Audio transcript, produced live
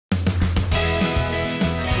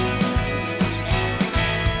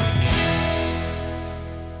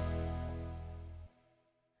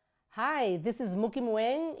Hi, this is Muki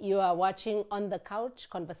Mweng. You are watching On the Couch,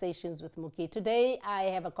 Conversations with Muki. Today, I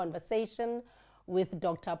have a conversation with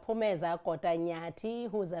Dr. Phumeza Kota-Nyati,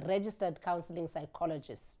 who is a registered counseling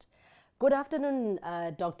psychologist. Good afternoon,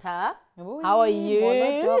 doctor. How are you?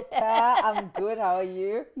 Hello, doctor. I'm good. How are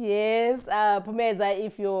you? Yes, Phumeza,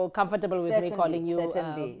 if you're comfortable with me calling you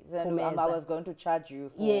Certainly. Phumeza. I was going to charge you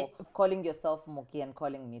for calling yourself Muki and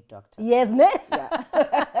calling me doctor. Yes, ne?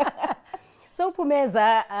 Yeah. So,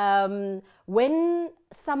 Phumeza, when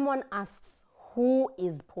someone asks, who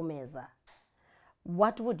is Phumeza,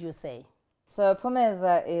 what would you say? So,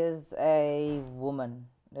 Phumeza is a woman.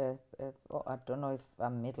 I don't know if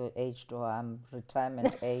I'm middle-aged or I'm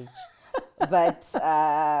retirement age. But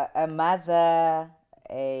a mother,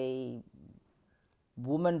 a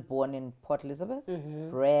woman born in Port Elizabeth,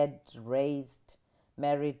 bred, raised,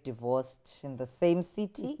 married, divorced in the same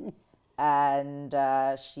city. And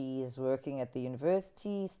she is working at the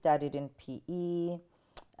university, studied in PE,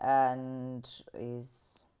 and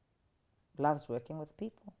loves working with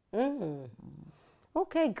people.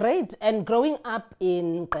 Okay, great. And growing up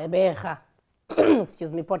in Gqeberha,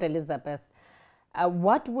 excuse me, Port Elizabeth,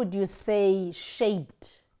 what would you say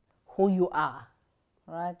shaped who you are?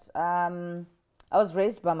 Right. I was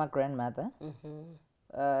raised by my grandmother.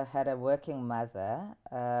 Had a working mother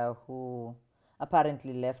who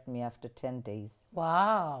apparently left me after 10 days.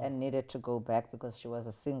 Wow. And needed to go back because she was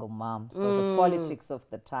a single mom. So the politics of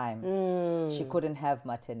the time, she couldn't have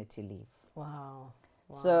maternity leave. Wow.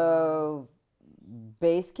 So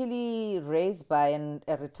basically raised by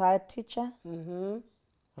a retired teacher,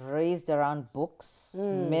 raised around books,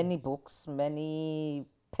 many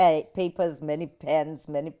papers, many pens,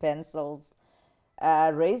 many pencils.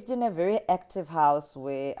 Raised in a very active house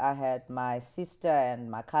where I had my sister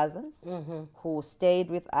and my cousins who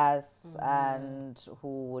stayed with us and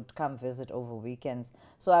who would come visit over weekends.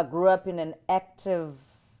 So I grew up in an active,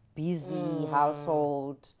 busy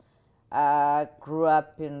household. Grew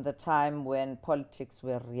up in the time when politics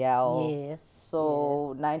were real. Yes. So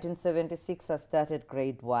 1976 I started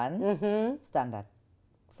grade 1, standard.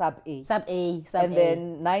 Sub A. And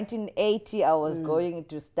then 1980, I was going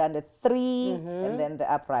into standard 3, and then the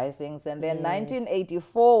uprisings. And then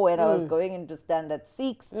 1984, when I was going into standard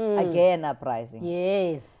 6, again uprisings.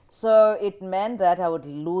 Yes. So it meant that I would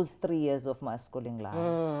lose 3 years of my schooling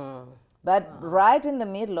life. But right in the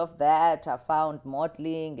middle of that, I found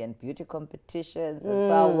modeling and beauty competitions. And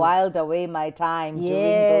so I whiled away my time doing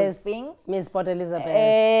those things. Miss Port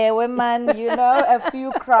Elizabeth. Women, you know, a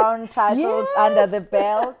few crown titles under the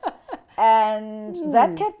belt. And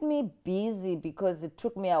that kept me busy because it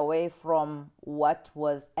took me away from what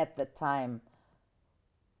was at the time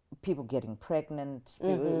people getting pregnant.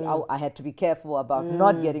 I had to be careful about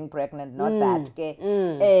not getting pregnant, not that.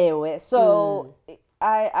 Anyway, so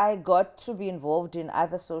I got to be involved in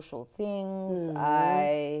other social things.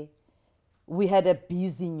 We had a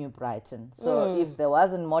busy New Brighton. So if there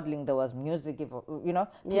wasn't modeling, there was music. If, you know,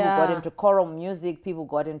 people got into choral music, people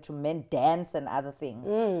got into men dance and other things.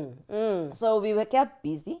 So we were kept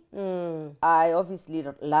busy. I obviously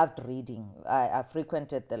loved reading. I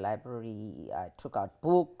frequented the library. I took out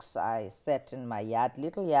books. I sat in my yard,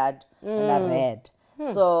 little yard, and I read.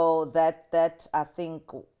 So that I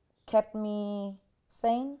think kept me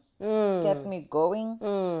sane, kept me going,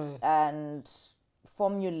 and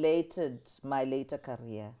formulated my later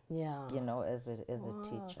career, you know, as a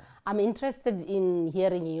teacher. I'm interested in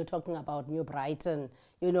hearing you talking about New Brighton,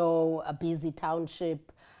 you know, a busy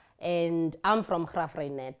township. And I'm from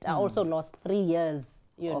Grafreinet. I also lost 3 years,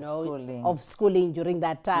 of schooling during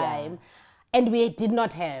that time. And we did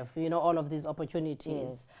not have, you know, all of these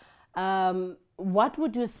opportunities. What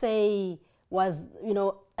would you say was, you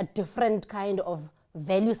know, a different kind of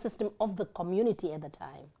value system of the community at the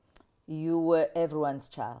time? You were everyone's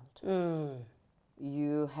child.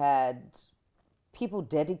 You had people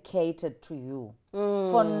dedicated to you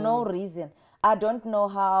for no reason. I don't know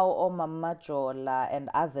how Omama Jola and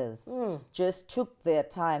others just took their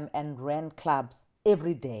time and ran clubs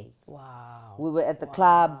every day. Wow. We were at the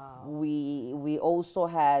club. We also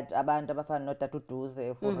had Abantu Abafana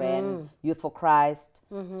Notaduduze who ran Youth for Christ.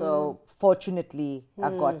 So fortunately,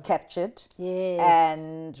 I got captured.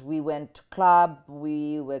 And we went to club.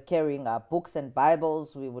 We were carrying our books and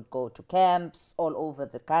Bibles. We would go to camps all over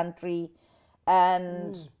the country.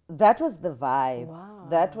 And that was the vibe. Wow.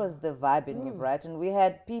 That was the vibe in New Brighton. We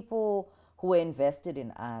had people who were invested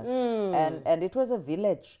in us. And it was a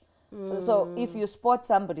village. So if you spot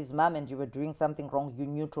somebody's mom and you were doing something wrong, you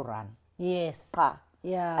knew to run. Yes.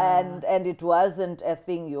 And it wasn't a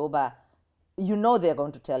thing, Yoba, you know they're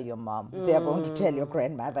going to tell your mom, they're going to tell your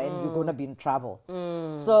grandmother, and you're going to be in trouble.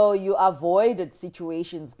 So you avoided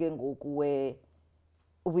situations where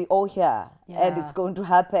we all here and it's going to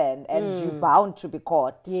happen and you're bound to be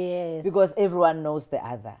caught. Yes. Because everyone knows the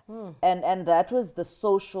other. And that was the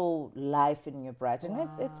social life in New Brighton.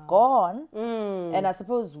 It's gone. And I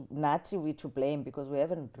suppose Nyati, we to blame because we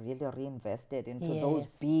haven't really reinvested into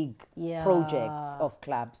those big projects of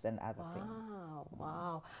clubs and other things.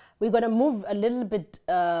 Wow. We're going to move a little bit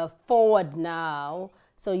forward now.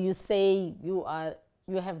 So you say you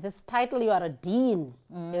have this title, you are a dean,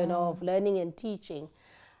 you know, of learning and teaching.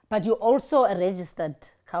 But you're also a registered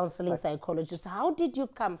counseling psychologist. How did you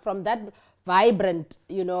come from that vibrant,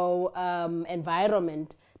 you know,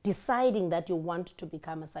 environment, deciding that you want to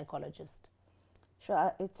become a psychologist?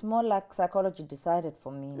 Sure, it's more like psychology decided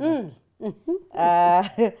for me.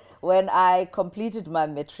 When I completed my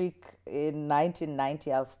matric in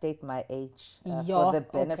 1990, I'll state my age for the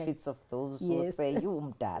benefits of those who say,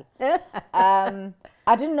 you umdal.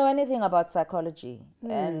 I didn't know anything about psychology.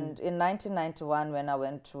 And in 1991, when I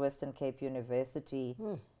went to Western Cape University,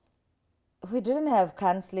 we didn't have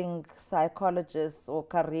counseling psychologists or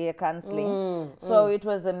career counseling. So it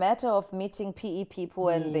was a matter of meeting PE people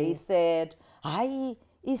and they said, hi,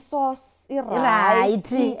 isos right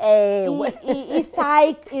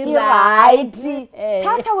psych right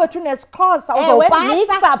tata wethu nesixhosa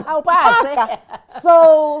uzopasa.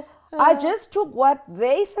 So I just took what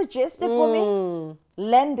they suggested for me,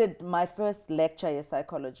 landed my first lecture in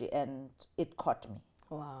psychology, and it caught me.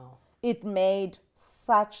 Wow. It made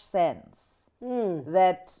such sense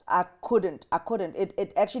that I couldn't.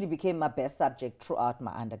 It actually became my best subject throughout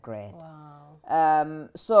my undergrad. Wow.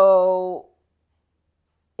 So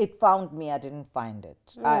it found me, I didn't find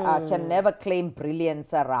it. I can never claim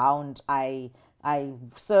brilliance around. I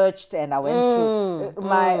searched and I went to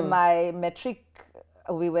my matric.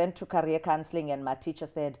 We went to career counseling and my teacher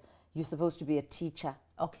said, you're supposed to be a teacher.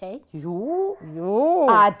 Okay. You?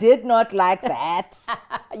 I did not like that.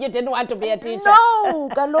 You didn't want to be a teacher? No.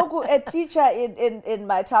 Kaloku, a teacher in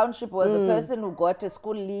my township was a person who got a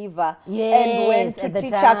school leaver and went to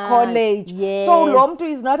teacher college. Yes. So Lomtu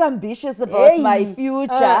is not ambitious about my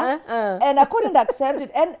future. And I couldn't accept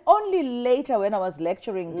it. And only later when I was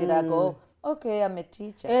lecturing did I go, okay, I'm a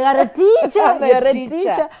teacher. You're a teacher. You're a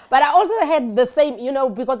teacher. But I also had the same, you know,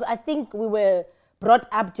 because I think we were brought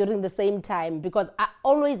up during the same time, because I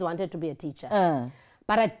always wanted to be a teacher.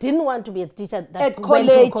 But I didn't want to be a teacher that went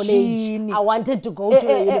to college. I wanted to go to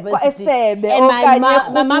a university. And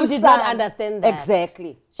my mom did not understand that.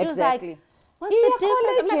 Exactly. She was like, what's the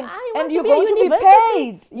difference? Like, and you're going to be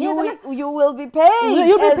paid. You will be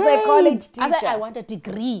paid as a college teacher. I want a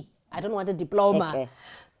degree. I don't want a diploma. Okay.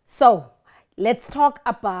 So let's talk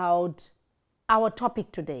about our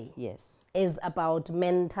topic today. Yes. Is about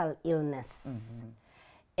mental illness.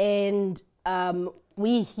 And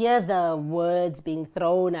we hear the words being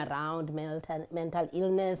thrown around mental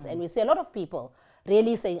illness, and we see a lot of people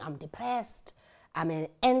really saying, I'm depressed, I'm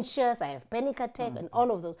anxious, I have panic attack, and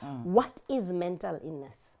all of those. What is mental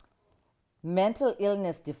illness? Mental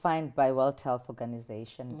illness, defined by World Health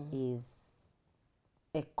Organization, is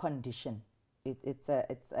a condition. It's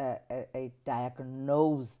a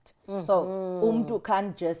diagnosed. So umtu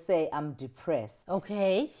can't just say I'm depressed.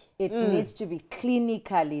 Okay. It needs to be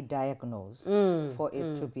clinically diagnosed for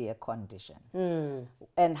it to be a condition.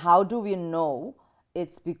 And how do we know?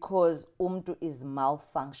 It's because umtu is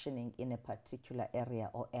malfunctioning in a particular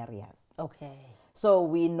area or areas. Okay. So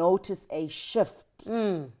we notice a shift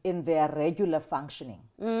in their regular functioning.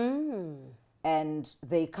 And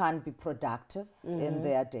they can't be productive in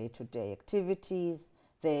their day-to-day activities.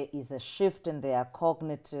 There is a shift in their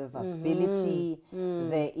cognitive ability.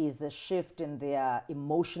 There is a shift in their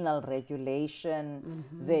emotional regulation.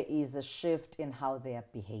 There is a shift in how they are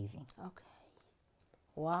behaving. Okay.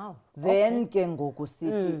 Wow. Then Gengoku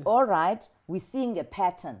City, all right, we're seeing a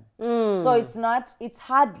pattern. So it's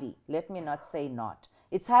hardly, let me not say not,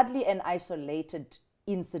 it's hardly an isolated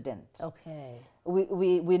incident. Okay.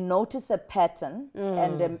 We notice a pattern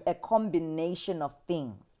and a combination of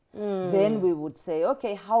things. Then we would say,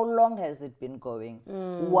 okay, how long has it been going?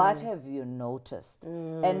 What have you noticed?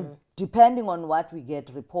 And depending on what we get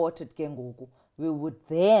reported, Kenguku, we would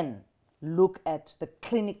then look at the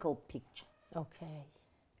clinical picture. Okay.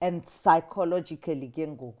 And psychologically,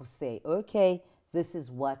 Kenguku say, okay, this is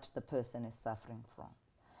what the person is suffering from.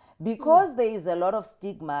 Because there is a lot of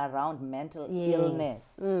stigma around mental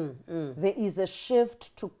illness, there is a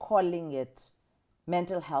shift to calling it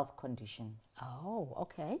mental health conditions. Oh,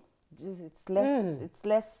 okay. it's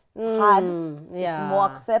less hard. It's more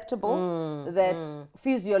acceptable that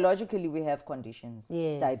physiologically we have conditions,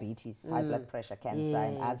 diabetes, high blood pressure, cancer,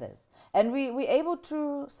 and others. And we're able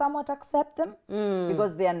to somewhat accept them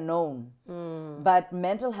because they are known. But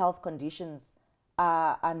mental health conditions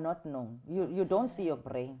are not known. You don't see your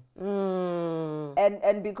brain.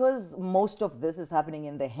 And because most of this is happening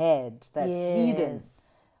in the head, that's hidden,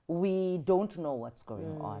 we don't know what's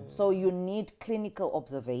going on. So you need clinical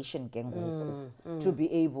observation to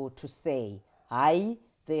be able to say, hi,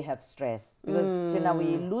 they have stress. Because Tina,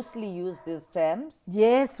 we loosely use these terms.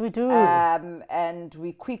 Yes, we do. And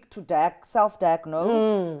we quick to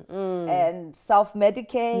self-diagnose and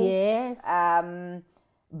self-medicate. Yes.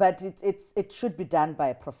 But it should be done by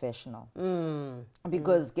a professional.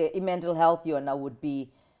 Because in mental health, would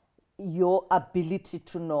be your ability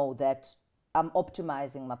to know that I'm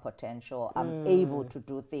optimizing my potential, I'm able to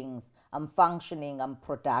do things, I'm functioning, I'm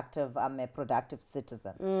productive, I'm a productive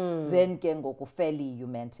citizen. Then fairly you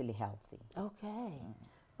mentally healthy. Okay.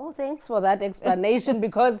 Oh, thanks for that explanation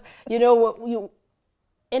because, you know,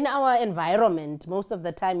 in our environment, most of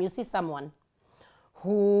the time you see someone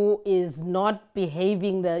who is not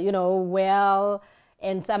behaving well,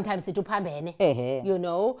 and sometimes you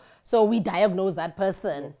know, so we diagnose that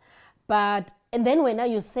person. Yes. And then when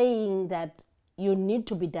you're saying that you need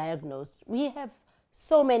to be diagnosed, we have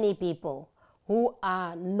so many people who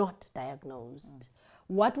are not diagnosed.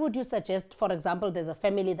 What would you suggest? For example, there's a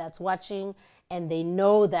family that's watching and they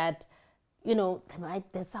know that, you know,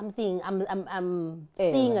 there's something, I'm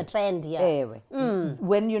seeing a trend here.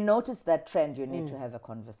 When you notice that trend, you need to have a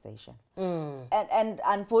conversation. And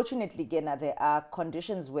unfortunately, Gena, there are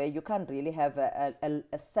conditions where you can't really have a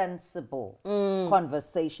sensible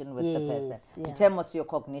conversation with the person. The term was your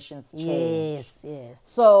cognitions change. Yes.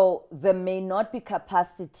 So there may not be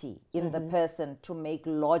capacity in the person to make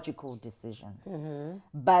logical decisions.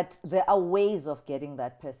 But there are ways of getting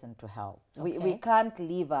that person to help. We can't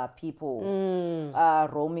leave our people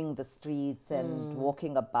roaming the streets and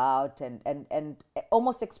walking about and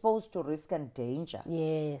almost exposed to risk and danger.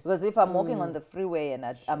 Yes. Because if I'm walking on the freeway and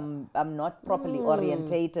I'm not properly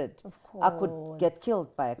orientated, I could get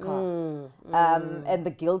killed by a car. And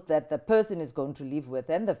the guilt that the person is going to live with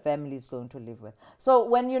and the family is going to live with. So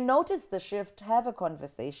when you notice the shift, have a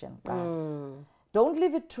conversation. Don't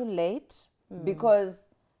leave it too late because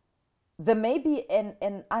there may be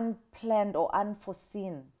an unplanned or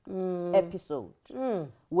unforeseen episode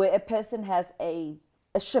where a person has a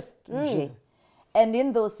shift. And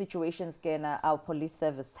in those situations, our police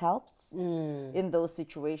service helps. In those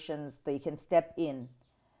situations, they can step in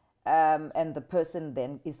and the person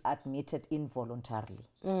then is admitted involuntarily.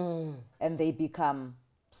 And they become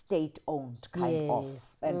state-owned kind of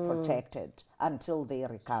and protected until they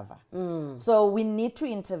recover. So we need to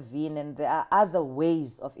intervene, and there are other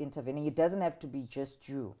ways of intervening. It doesn't have to be just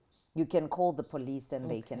you. You can call the police and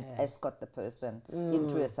they can escort the person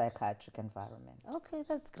into a psychiatric environment. Okay,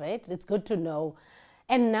 that's great. It's good to know.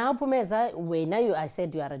 And now, Phumeza, I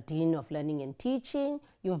said you are a Dean of Learning and Teaching.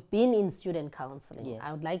 You've been in student counseling. Yes.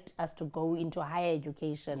 I would like us to go into higher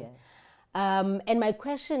education. Yes. And my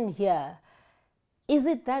question here, is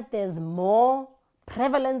it that there's more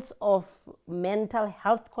prevalence of mental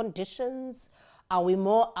health conditions? Are we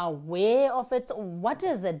more aware of it? What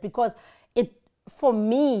is it? Because for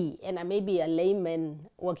me, and I may be a layman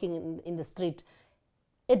working in the street,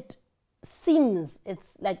 it seems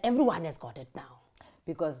it's like everyone has got it now.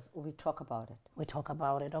 Because we talk about it. We talk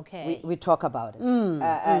about it, okay. We talk about it.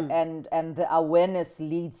 And the awareness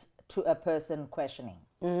leads to a person questioning.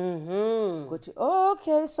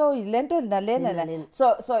 Okay, so in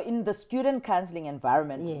the student counseling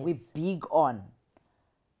environment, we're big on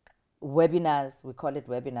webinars. We call it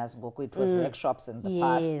webinars. It was workshops in the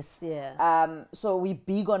past. So we're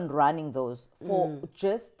big on running those for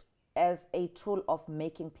just as a tool of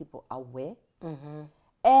making people aware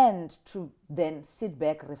and to then sit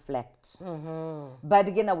back, reflect. But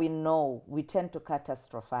again, we know we tend to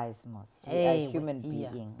catastrophize most. We are human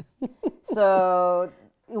beings. So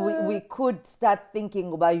we could start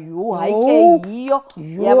thinking about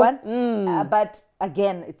but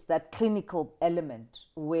again, it's that clinical element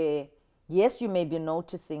where, yes, you may be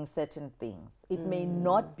noticing certain things. It may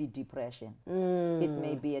not be depression. It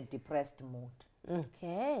may be a depressed mood.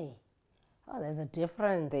 Okay. Oh, there's a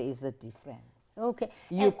difference. There is a difference. Okay.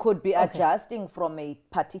 You could be adjusting from a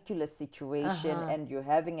particular situation and you're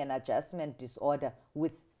having an adjustment disorder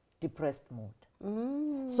with depressed mood.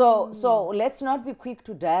 So let's not be quick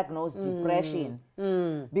to diagnose depression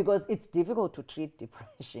because it's difficult to treat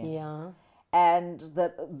depression. And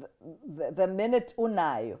the minute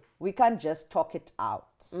unayo, we can't just talk it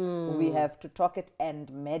out. We have to talk it and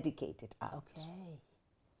medicate it out. Okay.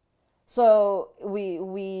 So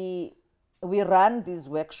we run these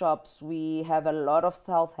workshops. We have a lot of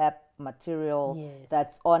self-help material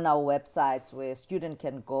that's on our websites where a student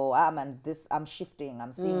can go, I'm shifting,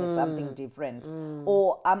 I'm seeing something different,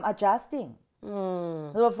 or I'm adjusting.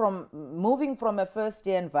 So from moving from a first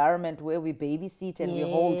year environment where we babysit and we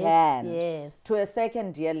hold hand to a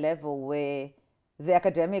second year level where the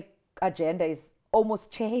academic agenda is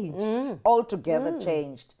almost changed, altogether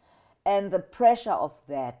changed. And the pressure of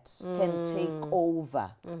that can take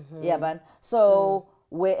over. Yeah, man. So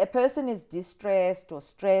where a person is distressed or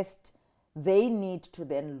stressed, they need to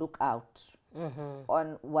then look out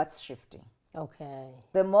on what's shifting. Okay.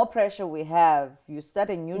 The more pressure we have, you start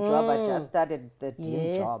a new job, I just started the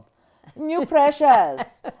dean job. New pressures.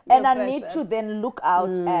 And I need to then look out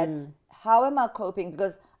at how am I coping,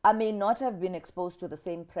 because I may not have been exposed to the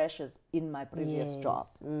same pressures in my previous job.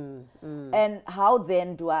 And how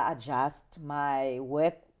then do I adjust my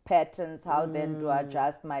work patterns? How then do I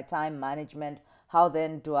adjust my time management? How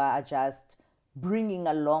then do I adjust bringing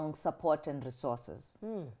along support and resources?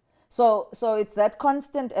 So it's that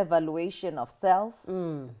constant evaluation of self.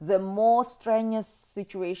 The more strenuous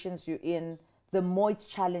situations you're in, the more it's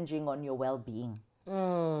challenging on your well-being.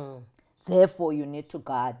 Therefore, you need to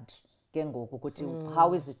guard.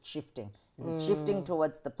 How is it shifting? Is it shifting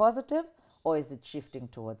towards the positive, or is it shifting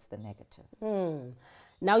towards the negative?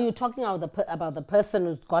 Now you're talking about the person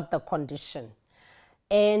who's got the condition.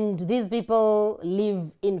 And these people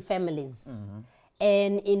live in families.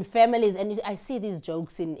 And in families, and I see these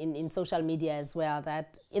jokes in social media as well,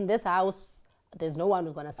 that in this house, there's no one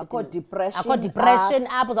who's going to sit in. Depression. I've got depression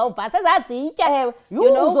up.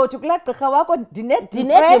 You know?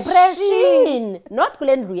 Depression. Not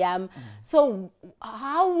Glen. So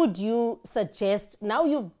how would you suggest, now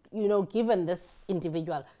you've given this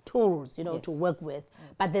individual tools, to work with,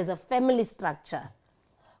 but there's a family structure.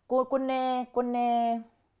 Kune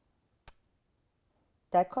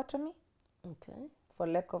dichotomy, for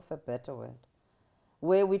lack of a better word,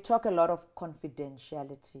 where we talk a lot of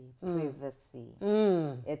confidentiality, privacy.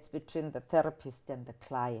 It's between the therapist and the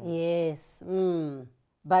client. Yes.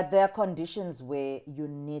 But there are conditions where you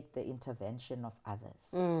need the intervention of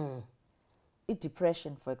others. In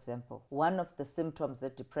depression, for example, one of the symptoms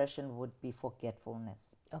of depression would be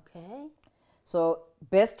forgetfulness. Okay. So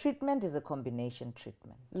best treatment is a combination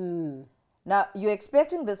treatment. Now, you're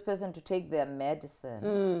expecting this person to take their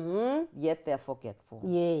medicine, yet they're forgetful.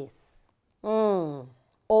 Yes.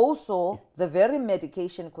 Also, the very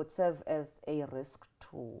medication could serve as a risk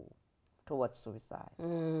towards suicide.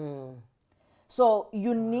 So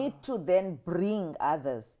you need to then bring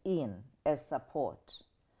others in as support.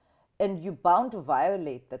 And you're bound to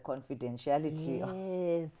violate the confidentiality.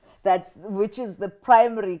 Yes. Which is the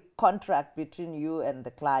primary contract between you and the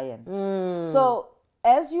client. So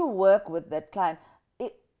as you work with that client,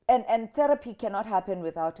 and therapy cannot happen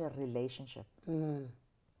without a relationship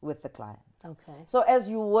with the client. Okay. So as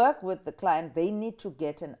you work with the client, they need to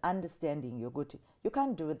get an understanding. You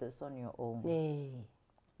can't do this on your own.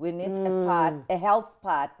 We need a health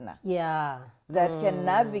partner that can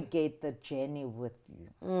navigate the journey with you.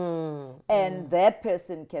 And that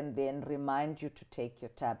person can then remind you to take your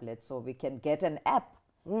tablet, so we can get an app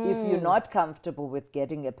if you're not comfortable with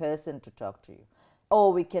getting a person to talk to you.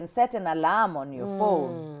 Or we can set an alarm on your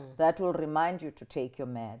phone that will remind you to take your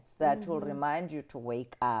meds, that will remind you to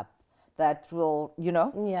wake up, that will,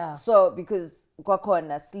 So because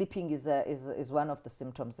sleeping is one of the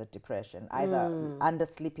symptoms of depression, either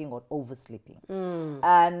undersleeping or oversleeping.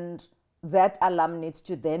 And that alarm needs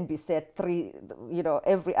to then be set every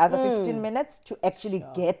other 15 minutes to actually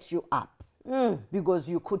get you up. Because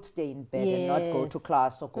you could stay in bed and not go to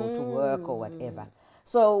class or go to work or whatever.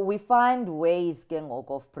 So we find ways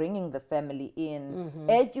of bringing the family in,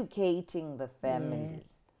 educating the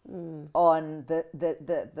families on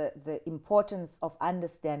the importance of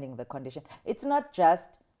understanding the condition. It's not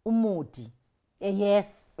just umudi.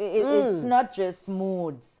 Yes. It's not just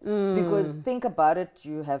moods. Because think about it,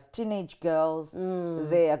 you have teenage girls,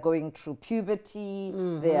 they are going through puberty,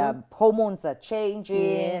 their hormones are changing.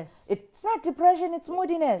 Yes. It's not depression, it's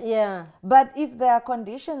moodiness. Yeah. But if there are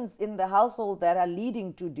conditions in the household that are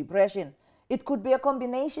leading to depression, it could be a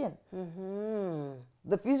combination.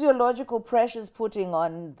 The physiological pressures putting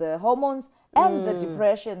on the hormones and the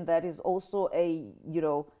depression that is also a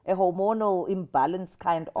hormonal imbalance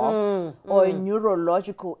kind of, or a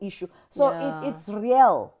neurological issue. So it's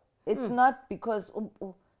real. It's not because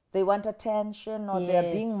they want attention, or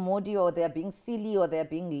they're being moody, or they're being silly, or they're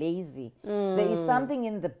being lazy. There is something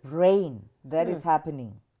in the brain that is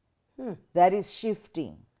happening, that is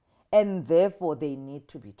shifting, and therefore they need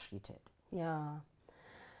to be treated. Yeah.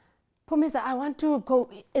 Phumeza, I want to go,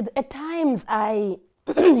 at times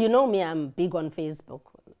you know me, I'm big on Facebook.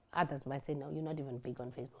 Others might say, no, you're not even big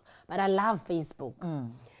on Facebook. But I love Facebook.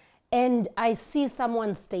 And I see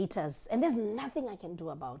someone's status, and there's nothing I can do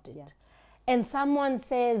about it. Yeah. And someone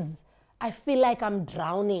says, I feel like I'm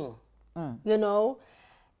drowning, you know?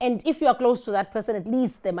 And if you are close to that person, at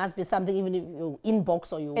least there must be something, even if you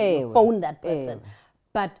inbox or you phone that person.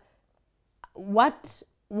 But what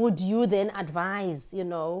would you then advise, you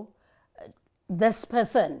know, this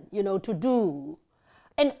person, you know, to do?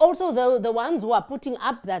 And also the ones who are putting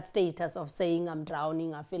up that status of saying, I'm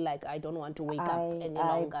drowning, I feel like I don't want to wake up any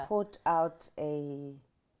longer. I put out a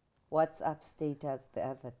WhatsApp status the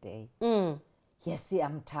other day. Yes, see,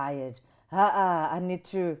 I'm tired. I need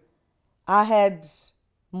to. I had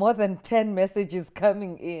more than 10 messages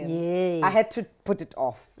coming in. Yes. I had to put it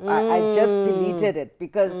off. I just deleted it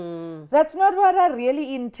because that's not what I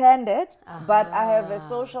really intended. But I have a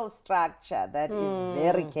social structure that is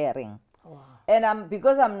very caring. Wow. And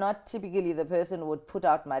because I'm not typically the person who would put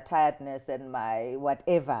out my tiredness and my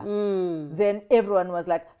whatever, then everyone was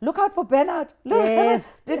like, look out for burnout. Look,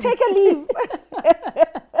 yes. take a leave.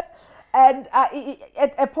 And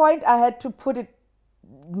at a point I had to put it,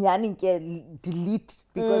 delete,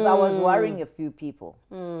 because I was worrying a few people.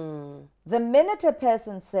 The minute a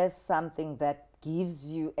person says something that gives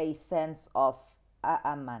you a sense of,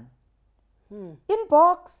 man,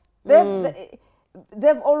 inbox,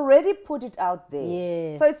 they've already put it out there.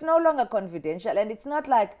 Yes. So it's no longer confidential, and it's not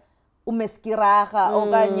like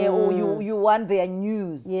okanye you want their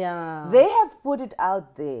news. Yeah. They have put it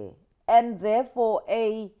out there, and therefore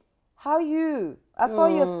how are you? I saw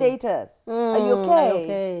your status. Are you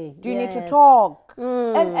okay? Do you need to talk?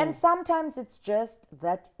 And sometimes it's just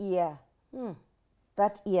that ear.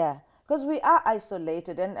 That ear. Because we are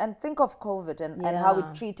isolated, and think of COVID and how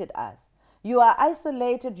it treated us. You are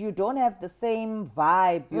isolated, you don't have the same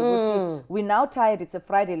vibe. We're now tired, it's a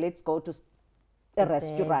Friday, let's go to a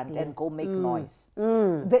restaurant and go make noise.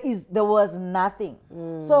 There was nothing.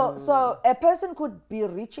 So a person could be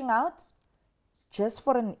reaching out just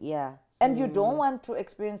for an ear. And you don't want to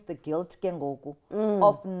experience the guilt kengoku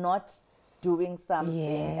of not doing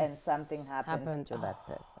something and something happens to that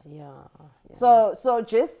person. So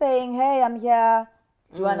just saying, hey, I'm here.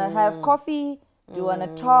 Do you want to have coffee? Do you want to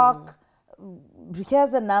talk?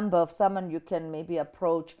 Here's a number of someone you can maybe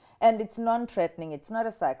approach. And it's non-threatening. It's not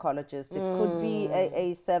a psychologist. It could be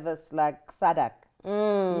a service like SADAC.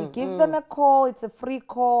 You give them a call. It's a free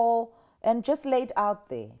call. And just lay it out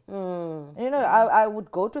there. You know, I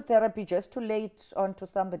would go to therapy just to lay it onto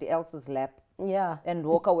somebody else's lap. Yeah. And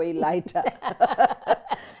walk away lighter.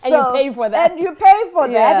 And you pay for that. And you pay for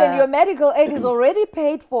that, and your medical aid is already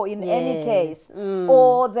paid for in any case.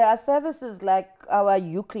 Or there are services like our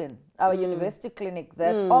UCLIN, our university clinic,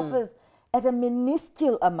 that offers at a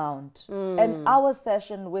minuscule amount an hour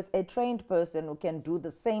session with a trained person who can do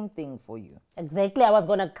the same thing for you. Exactly. I was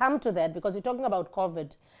going to come to that because you're talking about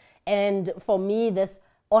COVID. And for me, this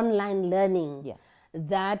online learning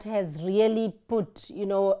that has really put, you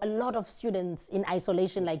know, a lot of students in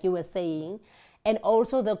isolation, like you were saying, and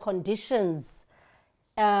also the conditions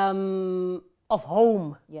of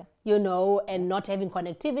home, you know, and not having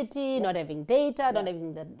connectivity, not having data, not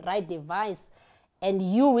having the right device.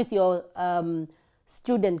 And you with your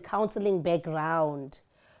student counseling background,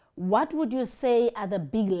 what would you say are the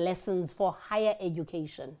big lessons for higher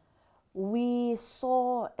education? We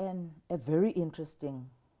saw a very interesting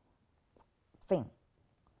thing.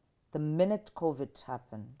 The minute COVID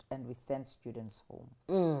happened and we sent students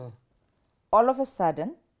home, all of a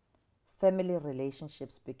sudden, family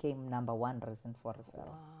relationships became #1 reason for referral.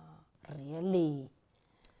 Wow. Really?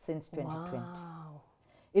 Since 2020. Wow.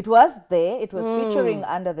 It was there. It was featuring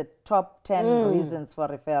under the top 10 reasons for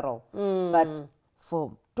referral. But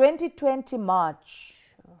for 2020 March,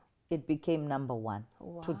 it became #1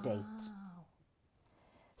 to date.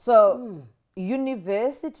 So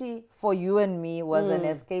university for you and me was an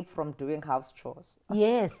escape from doing house chores.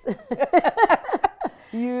 Yes.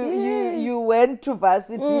 You went to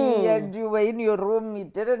varsity and you were in your room.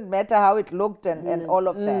 It didn't matter how it looked and all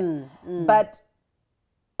of that. But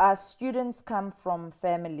as students come from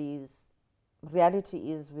families,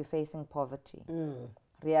 reality is we're facing poverty.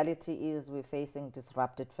 Reality is we're facing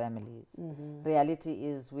disrupted families. Reality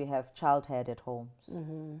is we have child-headed homes.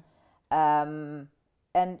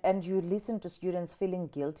 And you listen to students feeling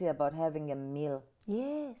guilty about having a meal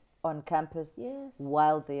Yes. on campus, Yes.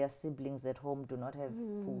 while their siblings at home do not have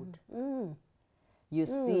food. You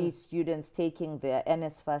see students taking their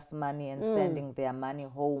NSFAS money and sending their money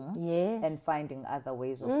home, Yes. and finding other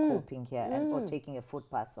ways of coping here, or taking a food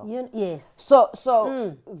parcel. Yes.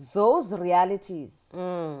 So those realities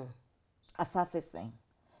are surfacing.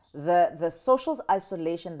 The social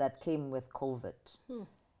isolation that came with COVID,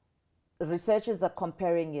 researchers are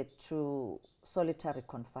comparing it to solitary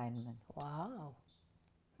confinement. Wow.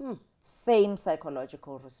 Same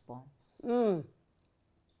psychological response.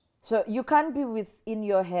 So you can't be within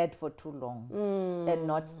your head for too long and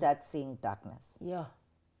not start seeing darkness. Yeah.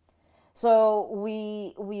 So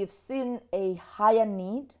we've seen a higher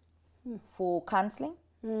need for counseling.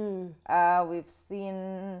 We've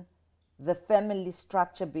seen the family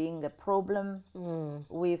structure being a problem.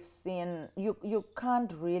 We've seen you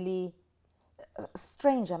can't really,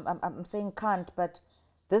 strange, I'm saying can't, but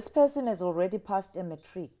this person has already passed a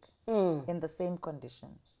matric in the same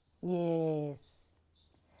conditions. Yes.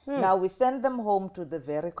 Now we send them home to the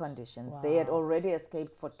very conditions. They had already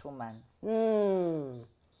escaped for 2 months.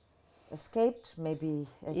 Escaped, maybe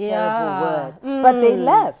a terrible word, but they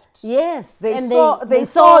left. Yes. They and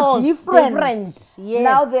saw different. Yes.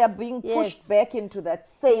 Now they are being pushed back into that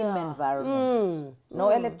same environment. No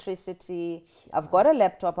electricity. I've got a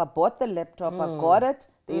laptop. I bought the laptop. I got it.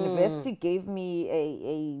 The university gave me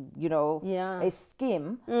a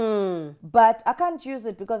scheme, but I can't use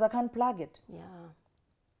it because I can't plug it. Yeah.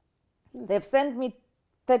 They've sent me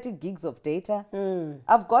 30 gigs of data.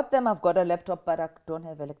 I've got them. I've got a laptop, but I don't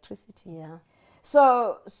have electricity. Yeah.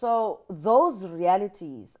 So those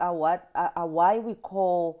realities are why we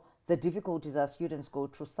call the difficulties our students go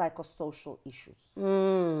through psychosocial issues,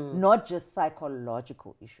 not just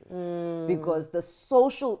psychological issues, because the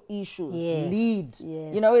social issues lead.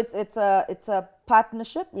 Yes. You know, it's a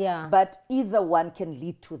partnership, Yeah. but either one can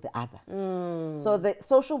lead to the other. So the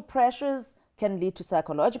social pressures can lead to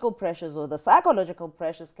psychological pressures, or the psychological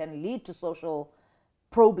pressures can lead to social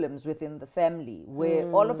problems within the family, where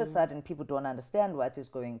all of a sudden people don't understand what is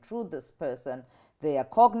going through this person. Their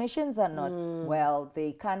cognitions are not well.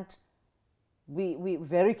 They can't. We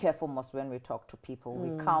very careful most when we talk to people.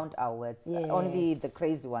 We count our words. Yes. Only the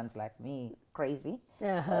crazy ones like me, crazy,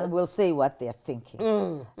 will say what they're thinking.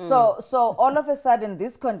 So all of a sudden,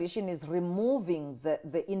 this condition is removing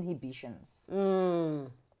the inhibitions.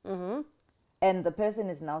 And the person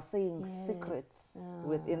is now saying secrets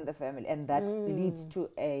within the family, and that leads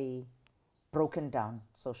to a broken down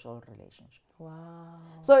social relationship. Wow.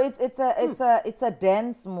 So it's a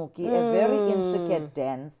dance, Muki, a very intricate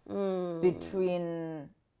dance between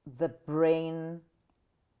the brain,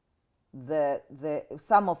 the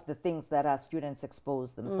some of the things that our students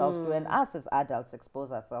expose themselves to, and us as adults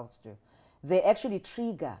expose ourselves to. They actually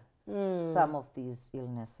trigger some of these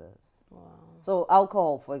illnesses. Wow. So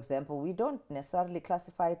alcohol, for example, we don't necessarily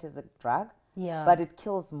classify it as a drug, but it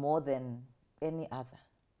kills more than any other.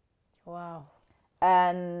 Wow.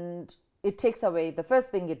 And it takes away, the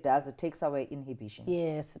first thing it does, it takes away inhibitions.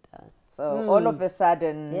 Yes, it does. So all of a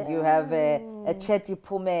sudden, you have a chatty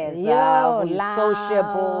Phumeza who is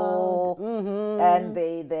sociable, and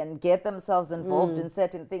they then get themselves involved in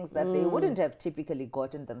certain things that they wouldn't have typically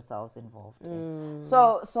gotten themselves involved in.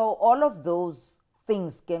 So all of those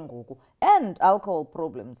things, kengoku, and alcohol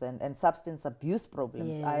problems and substance abuse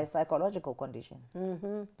problems are a psychological condition,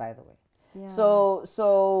 by the way. Yeah.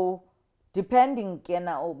 So depending,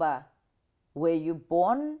 Kena Oba, were you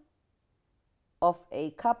born of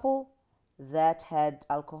a couple that had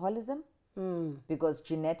alcoholism? Because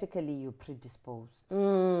genetically you're predisposed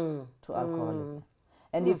to alcoholism.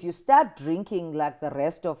 And if you start drinking like the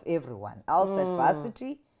rest of everyone else at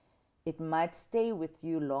varsity, it might stay with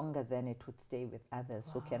you longer than it would stay with others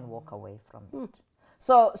who can walk away from it.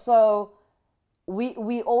 So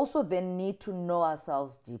we also then need to know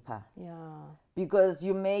ourselves deeper. Yeah. Because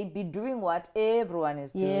you may be doing what everyone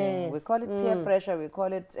is doing. Yes. We call it peer pressure, we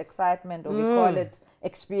call it excitement, or we call it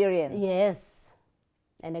experience. Yes.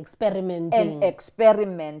 And experimenting.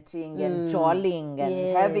 And jolling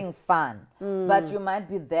and having fun. But you might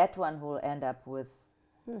be that one who will end up with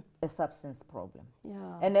a substance problem.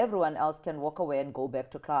 Yeah. And everyone else can walk away and go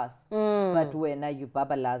back to class. But when you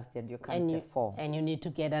babalized and you can't perform. And you need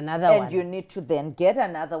to get another one. And you need to then get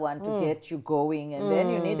another one to get you going. And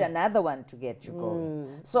then you need another one to get you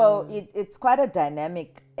going. So it's quite a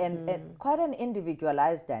dynamic and quite an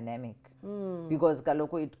individualized dynamic. Because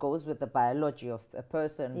Galoko, it goes with the biology of a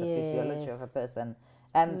person, the physiology of a person,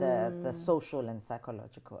 and the social and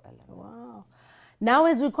psychological element. Wow. Now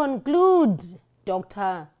as we conclude,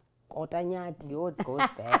 Dr. Kota-Nyati. It goes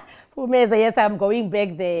back. Phumeza, yes, I'm going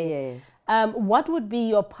back there. Yes. What would be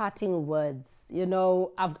your parting words? You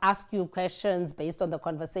know, I've asked you questions based on the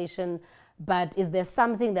conversation, but is there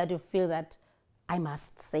something that you feel that I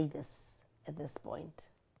must say this at this point?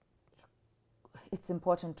 It's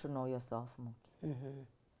important to know yourself, Muki.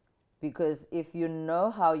 Because if you know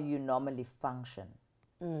how you normally function,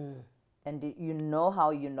 and you know how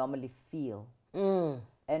you normally feel,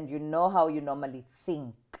 and you know how you normally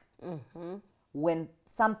think, when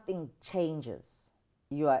something changes,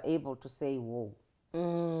 you are able to say, whoa,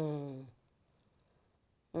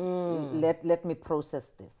 let me process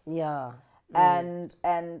this. Yeah. And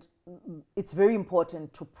it's very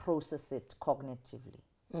important to process it cognitively.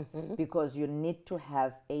 Because you need to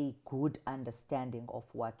have a good understanding of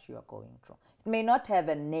what you are going through. It may not have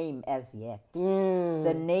a name as yet.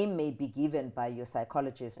 The name may be given by your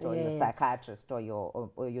psychologist or your psychiatrist or your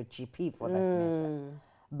GP for that matter.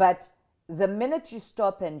 But the minute you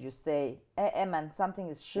stop and you say, man, something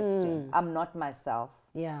is shifting, I'm not myself.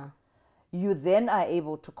 Yeah. You then are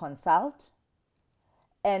able to consult,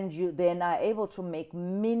 and you then are able to make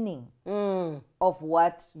meaning of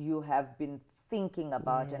what you have been thinking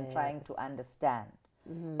about and trying to understand,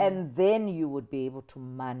 and then you would be able to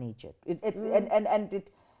manage it.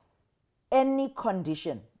 Any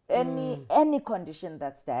condition, any condition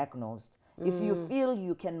that's diagnosed, if you feel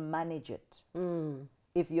you can manage it,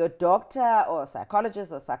 if your doctor or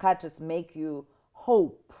psychologist or psychiatrist make you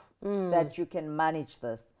hope that you can manage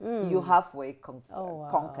this, you halfway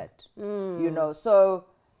conquered. You know, so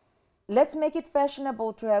let's make it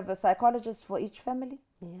fashionable to have a psychologist for each family.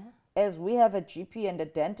 Yeah. As we have a GP and a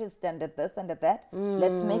dentist and at this and at that,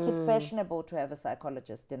 let's make it fashionable to have a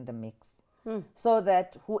psychologist in the mix. So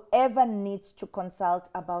that whoever needs to consult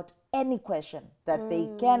about any question that they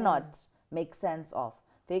cannot make sense of,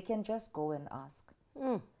 they can just go and ask.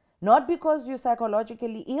 Not because you're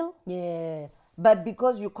psychologically ill, yes, but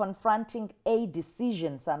because you're confronting a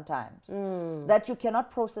decision sometimes that you cannot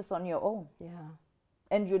process on your own. Yeah.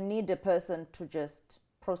 And you need a person to just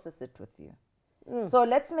process it with you. So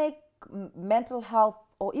let's make mental health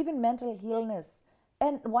or even mental illness,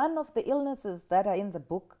 and one of the illnesses that are in the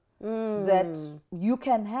book that you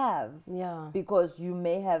can have because you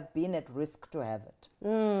may have been at risk to have it.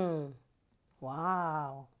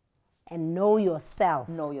 Wow. And know yourself.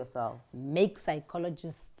 Know yourself. Make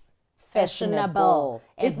psychologists fashionable.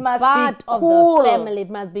 It As must part be of cool. the family. It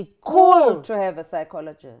must be cool to have a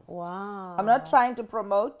psychologist. Wow. I'm not trying to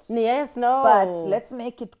promote. Yes, no. But let's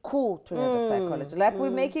make it cool to have a psychologist. Like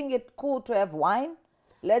we're making it cool to have wine.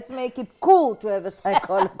 Let's make it cool to have a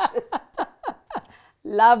psychologist.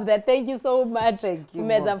 Love that. Thank you so much, Thank you,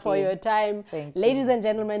 Phumeza, for your time. Thank Ladies you. and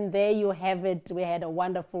gentlemen, there you have it. We had a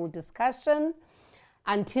wonderful discussion.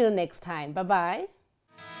 Until next time. Bye-bye.